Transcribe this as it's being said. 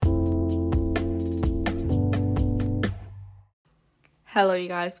Hello, you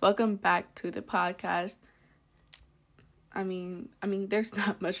guys. Welcome back to the podcast. I mean, there's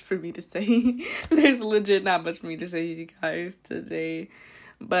not much for me to say. There's legit not much for me to say to you guys today.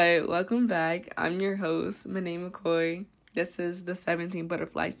 But welcome back. I'm your host, Manae McCoy. This is the 17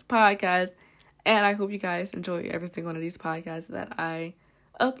 Butterflies podcast. And I hope you guys enjoy every single one of these podcasts that I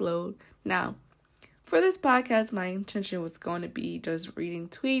upload. Now, for this podcast, my intention was going to be just reading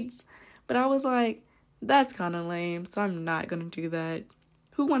tweets. But I was like, that's kind of lame, so I'm not going to do that.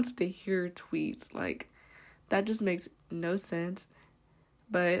 Who wants to hear tweets? Like, that just makes no sense.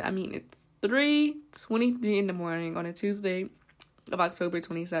 But, it's 3:23 in the morning on a Tuesday of October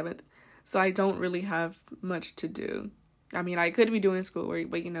 27th. So I don't really have much to do. I could be doing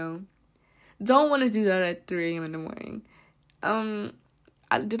schoolwork, but, don't want to do that at 3 a.m. in the morning.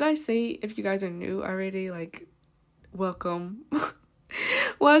 Did I say if you guys are new already? Like, welcome.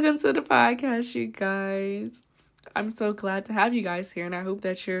 Welcome to the podcast, you guys. I'm so glad to have you guys here, and I hope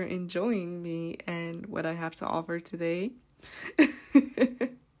that you're enjoying me and what I have to offer today.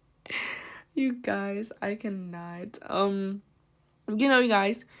 You guys, I cannot. You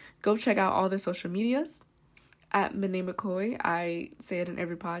guys, go check out all the social medias at Manae McCoy. I say it in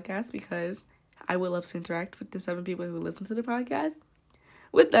every podcast because I would love to interact with the 7 people who listen to the podcast.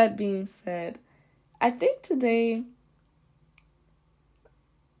 With that being said, I think today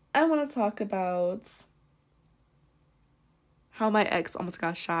I want to talk about how my ex almost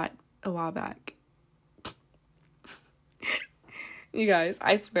got shot a while back. You guys,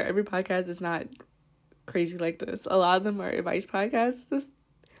 I swear, every podcast is not crazy like this. A lot of them are advice podcasts.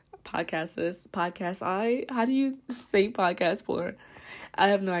 How do you say podcast for? I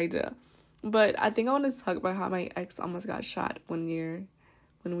have no idea. But I think I want to talk about how my ex almost got shot one year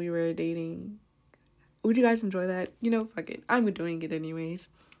when we were dating. Would you guys enjoy that? Fuck it. I'm doing it anyways.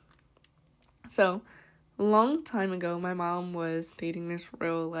 So, a long time ago, my mom was dating this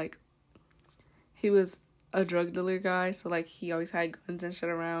he was a drug dealer guy, so, he always had guns and shit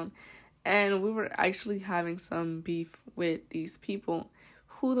around, and we were actually having some beef with these people.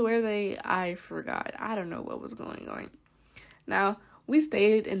 Who were they? I forgot. I don't know what was going on. Now, we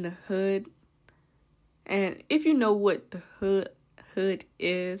stayed in the hood, and if you know what the hood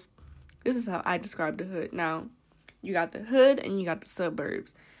is, this is how I describe the hood. Now, you got the hood and you got the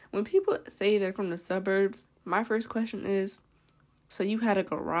suburbs. When people say they're from the suburbs, my first question is, so you had a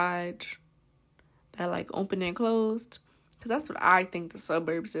garage that opened and closed? Because that's what I think the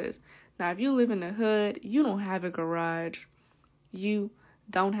suburbs is. Now, if you live in the hood, you don't have a garage. You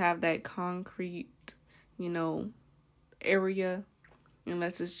don't have that concrete, area,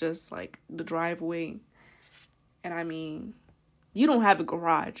 unless it's just the driveway. And you don't have a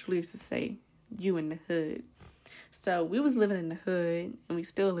garage, leaves to say, you in the hood. So we was living in the hood, and we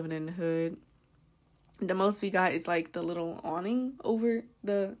still living in the hood. The most we got is the little awning over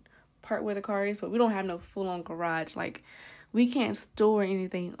the part where the car is, but we don't have no full-on garage. We can't store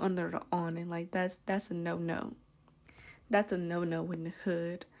anything under the awning. That's a no-no. That's a no-no in the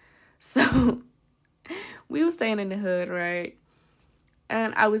hood. So we was staying in the hood, right?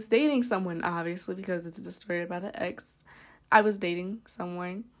 And I was dating someone, obviously, because it's the story about the ex. I was dating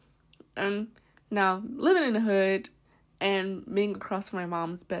someone, and now, living in the hood and being across from my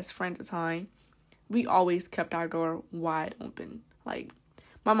mom's best friend at the time, we always kept our door wide open.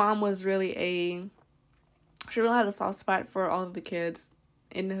 My mom was she really had a soft spot for all of the kids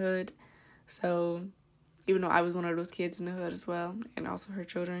in the hood. So, even though I was one of those kids in the hood as well, and also her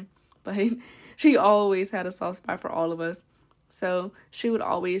children, but she always had a soft spot for all of us. So, she would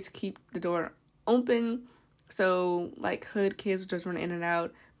always keep the door open. So, hood kids would just run in and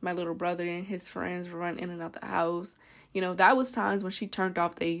out. My little brother and his friends would run in and out the house. That was times when she turned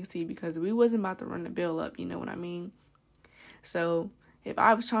off the AC because we wasn't about to run the bill up, you know what I mean? So, if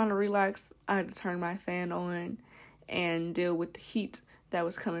I was trying to relax, I had to turn my fan on and deal with the heat that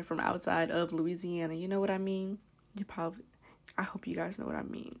was coming from outside of Louisiana. You know what I mean? I hope you guys know what I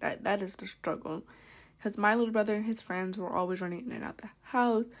mean. That is the struggle. Because my little brother and his friends were always running in and out the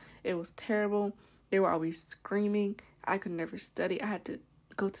house. It was terrible. They were always screaming. I could never study. I had to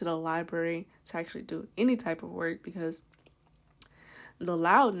go to the library to actually do any type of work because the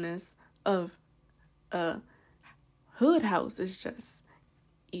loudness of a hood house is just,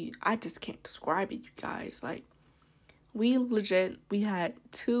 I just can't describe it, you guys. We had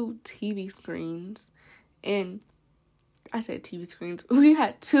 2 TV screens, and I said TV screens. We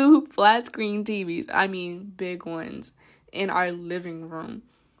had 2 flat screen TVs, big ones, in our living room.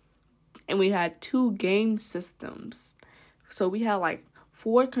 And we had 2 game systems. So we had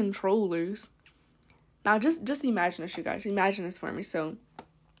 4 controllers. Now just imagine this, you guys. Imagine this for me. So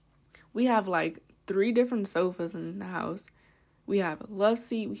we have 3 different sofas in the house. We have a love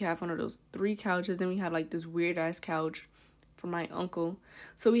seat. We have one of those 3 couches. And we have like this weird ass couch for my uncle.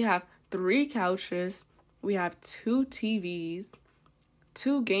 So we have 3 couches. We have 2 TVs,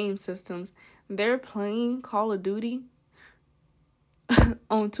 2 game systems. They're playing Call of Duty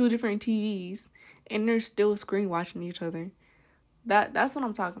on 2 different TVs. And they're still screen watching each other. That's what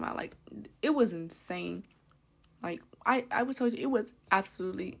I'm talking about. Like, it was insane. Like, I was told you, it was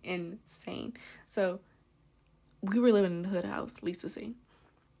absolutely insane. So, we were living in the hood house, Lisa say.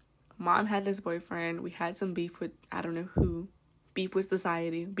 Mom had this boyfriend. We had some beef with, I don't know who. Beef with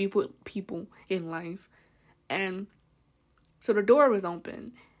society. Beef with people in life. And so the door was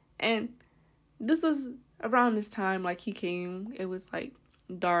open. And this was around this time, like, he came. It was, like,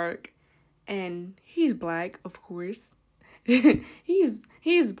 dark. And he's black, of course.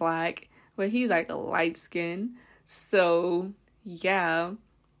 he's black, but he's like a light skin. So yeah,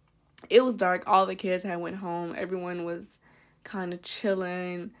 it was dark. All the kids had went home. Everyone was kind of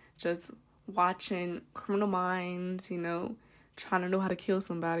chilling, just watching Criminal Minds, you know, trying to know how to kill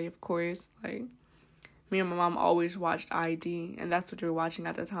somebody, of course. Like, me and my mom always watched ID, and that's what we were watching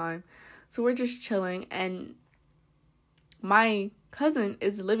at the time. So we're just chilling, and my cousin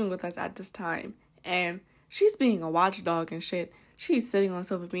is living with us at this time, and she's being a watchdog and shit. She's sitting on the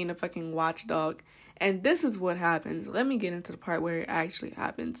sofa being a fucking watchdog. And this is what happens. Let me get into the part where it actually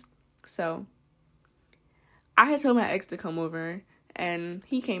happens. So, I had told my ex to come over. And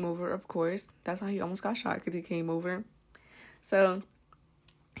he came over, of course. That's how he almost got shot, because he came over. So,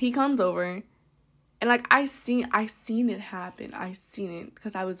 he comes over. And, like, I seen it happen. I seen it,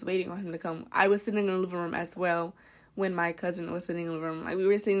 because I was waiting on him to come. I was sitting in the living room as well when my cousin was sitting in the living room. Like, we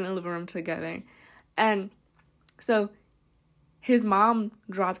were sitting in the living room together. And so his mom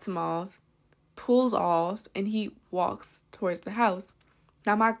drops him off, pulls off, and he walks towards the house.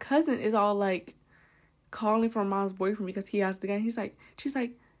 Now my cousin is all like calling for mom's boyfriend because he has the gun. She's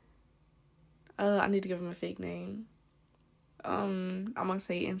like, I need to give him a fake name. I'm gonna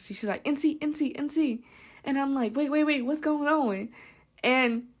say NC. She's like, NC. And I'm like, wait, what's going on?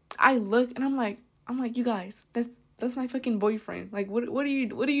 And I look and I'm like, you guys, that's my fucking boyfriend. Like, what are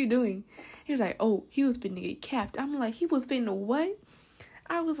you doing? He was like, oh, he was finna get capped. I'm like, he was finna what?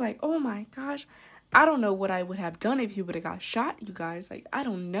 I was like, oh my gosh. I don't know what I would have done if he would have got shot, you guys. Like, I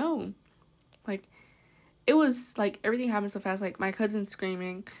don't know. Like, it was, like, everything happened so fast. Like, my cousin's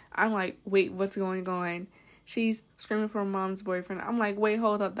screaming. I'm like, wait, what's going on? She's screaming for mom's boyfriend. I'm like, wait,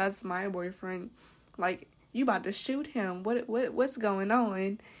 hold up. That's my boyfriend. Like, you about to shoot him. What's going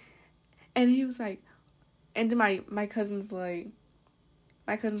on? And he was like, and then my cousin's like,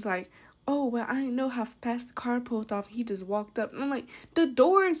 oh, well, I didn't know how fast the car pulled off. He just walked up. And I'm like, the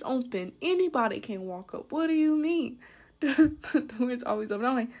door is open. Anybody can walk up. What do you mean? The door is always open.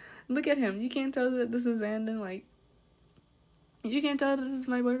 I'm like, look at him. You can't tell that this is Andon. Like, you can't tell that this is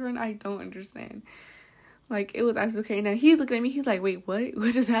my boyfriend. I don't understand. Like, it was absolutely okay. Now, he's looking at me. He's like, wait, what?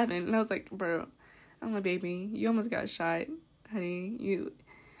 What just happened? And I was like, bro. I'm like, baby, you almost got shot. Honey, you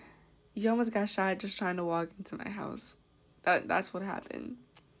almost got shot just trying to walk into my house. That's what happened.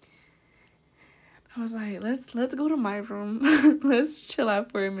 I was like, let's go to my room. Let's chill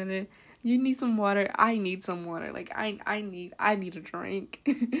out for a minute. You need some water. I need some water. Like, I need a drink.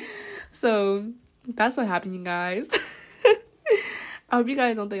 So that's what happened, you guys. I hope you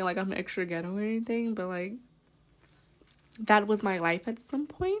guys don't think like I'm extra ghetto or anything, but like that was my life at some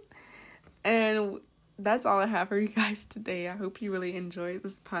point. And that's all I have for you guys today. I hope you really enjoyed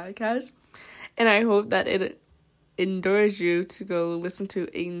this podcast. And I hope that it endures you to go listen to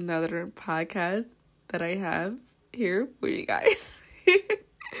another podcast that I have here for you guys.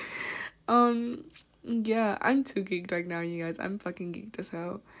 Yeah, I'm too geeked right now, you guys. I'm fucking geeked as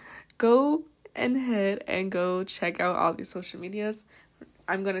hell. Go ahead and go check out all these social medias.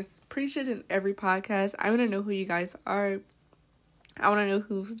 I'm gonna preach it in every podcast. I want to know who you guys are. I want to know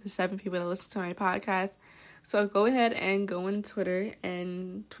who's the 7 people that listen to my podcast. So go ahead and go on Twitter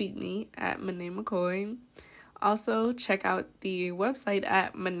and tweet me at Monet McCoy. Also, check out the website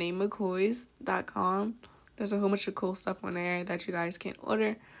at MonetMcCoys.com. There's a whole bunch of cool stuff on there that you guys can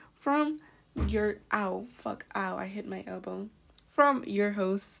order from your... I hit my elbow. From your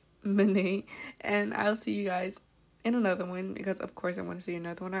host, Monet. And I'll see you guys in another one, because of course I want to see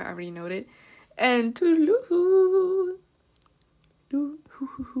another one. I already know it. And toodaloo.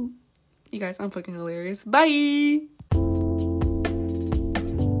 You guys, I'm fucking hilarious. Bye!